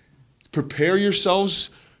 prepare yourselves.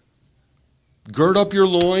 Gird up your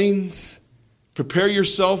loins. Prepare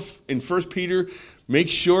yourself in 1 Peter. Make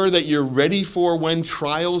sure that you're ready for when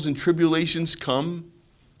trials and tribulations come.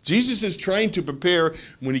 Jesus is trying to prepare,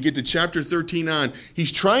 when you get to chapter 13 on,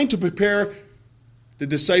 he's trying to prepare the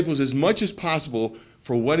disciples as much as possible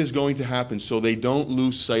for what is going to happen so they don't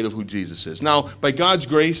lose sight of who Jesus is. Now, by God's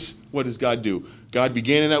grace, what does God do? God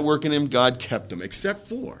began in that work in him. God kept him, except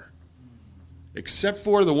for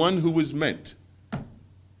the one who was meant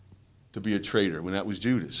to be a traitor, when that was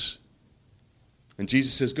Judas. And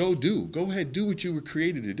Jesus says, go ahead, do what you were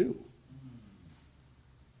created to do.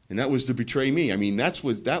 And that was to betray me. I mean, that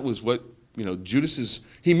was what, Judas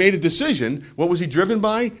he made a decision. What was he driven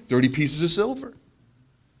by? 30 pieces of silver.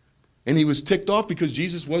 And he was ticked off because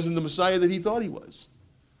Jesus wasn't the Messiah that he thought he was.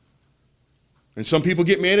 And some people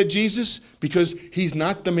get mad at Jesus because he's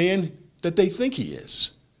not the man that they think he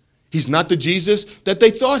is. He's not the Jesus that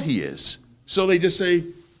they thought he is. So they just say,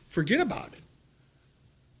 forget about it.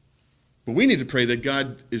 But we need to pray that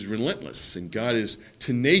God is relentless and God is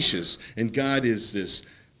tenacious and God is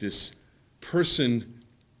this person,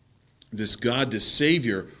 this God, this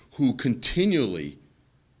Savior who continually,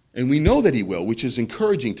 and we know that he will, which is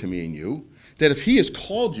encouraging to me and you, that if he has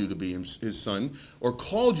called you to be his son or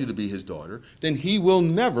called you to be his daughter, then he will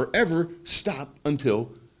never, ever stop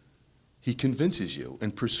until he convinces you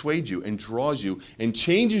and persuades you and draws you and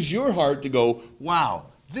changes your heart to go, wow,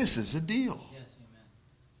 this is a deal. Yes, amen.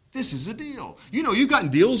 This is a deal. You've gotten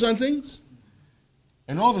deals on things,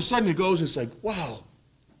 and all of a sudden it goes, it's like, wow,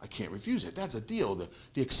 I can't refuse it. That's a deal.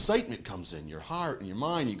 The excitement comes in your heart and your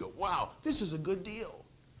mind. You go, wow, this is a good deal.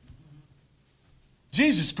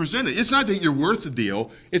 Jesus presented. It's not that you're worth the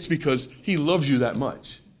deal. It's because he loves you that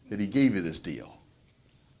much that he gave you this deal.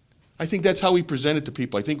 I think that's how we present it to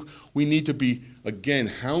people. I think we need to be, again,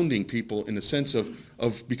 hounding people in the sense of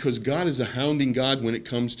because God is a hounding God when it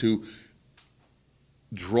comes to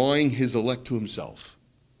drawing his elect to himself.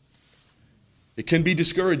 It can be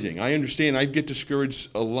discouraging. I understand. I get discouraged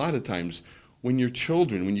a lot of times when you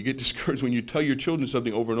get discouraged when you tell your children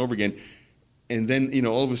something over and over again, and then,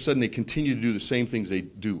 all of a sudden they continue to do the same things they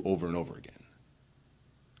do over and over again.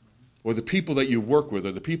 Or the people that you work with,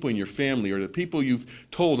 or the people in your family, or the people you've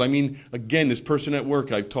told. I mean, again, this person at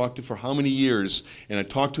work I've talked to for how many years, and I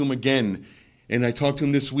talked to him again, and I talked to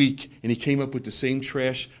him this week, and he came up with the same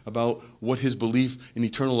trash about what his belief in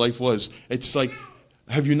eternal life was. It's like,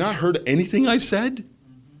 have you not heard anything I've said?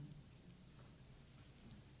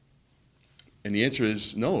 And the answer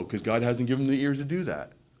is no, because God hasn't given them the ears to do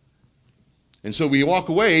that. And so we walk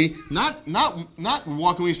away, not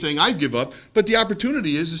walk away saying, I give up, but the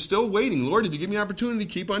opportunity is still waiting. Lord, if you give me an opportunity,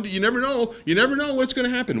 keep on. You never know. You never know what's going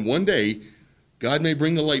to happen. One day, God may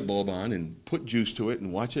bring the light bulb on and put juice to it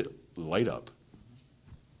and watch it light up.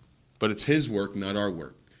 But it's his work, not our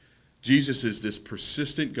work. Jesus is this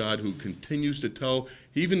persistent God who continues to tell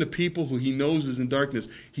even the people who he knows is in darkness,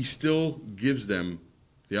 he still gives them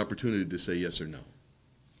the opportunity to say yes or no.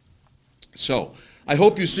 So, I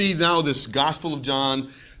hope you see now this Gospel of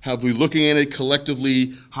John, how we're looking at it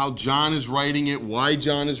collectively, how John is writing it, why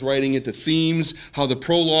John is writing it, the themes, how the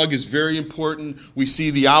prologue is very important. We see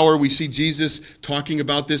the hour, we see Jesus talking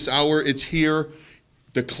about this hour, it's here.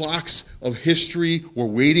 The clocks of history were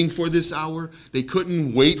waiting for this hour. They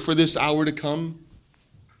couldn't wait for this hour to come.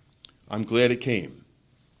 I'm glad it came.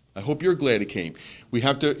 I hope you're glad it came. We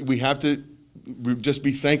have to just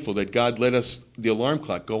be thankful that God let us, the alarm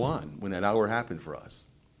clock, go on when that hour happened for us.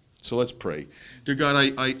 So let's pray. Dear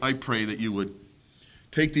God, I pray that you would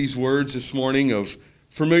take these words this morning of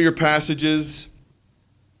familiar passages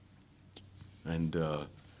and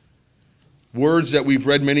words that we've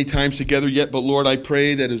read many times together yet, but Lord, I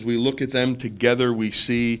pray that as we look at them together, we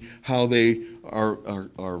see how they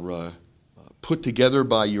are put together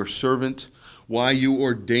by your servant, why you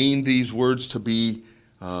ordained these words to be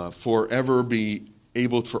forever be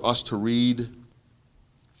able for us to read,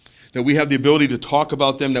 that we have the ability to talk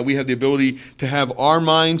about them, that we have the ability to have our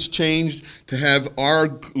minds changed, to have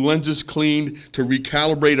our lenses cleaned, to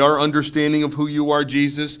recalibrate our understanding of who you are,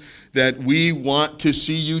 Jesus, that we want to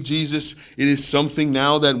see you, Jesus. It is something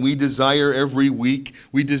now that we desire every week.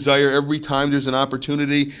 We desire every time there's an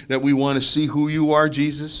opportunity that we want to see who you are,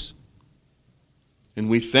 Jesus. And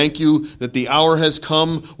we thank you that the hour has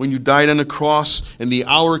come when you died on the cross, and the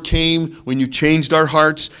hour came when you changed our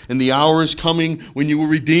hearts, and the hour is coming when you will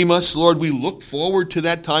redeem us. Lord, we look forward to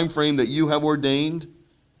that time frame that you have ordained.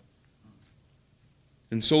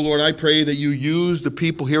 And so, Lord, I pray that you use the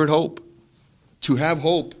people here at Hope to have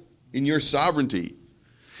hope in your sovereignty,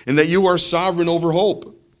 and that you are sovereign over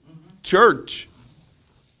Hope Church.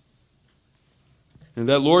 And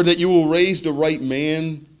that, Lord, that you will raise the right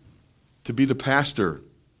man to be the pastor,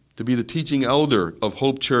 to be the teaching elder of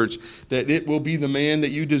Hope Church, that it will be the man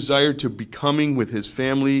that you desire to be coming with his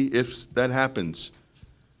family if that happens,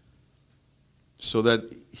 so that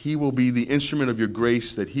he will be the instrument of your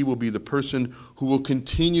grace, that he will be the person who will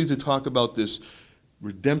continue to talk about this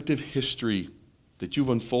redemptive history that you've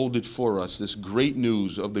unfolded for us, this great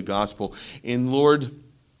news of the gospel. And Lord,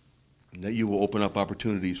 that you will open up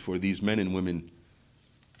opportunities for these men and women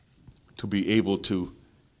to be able to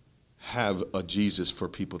have a Jesus for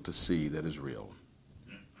people to see that is real.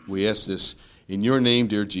 We ask this in your name,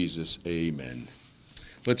 dear Jesus. Amen.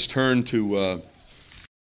 Let's turn to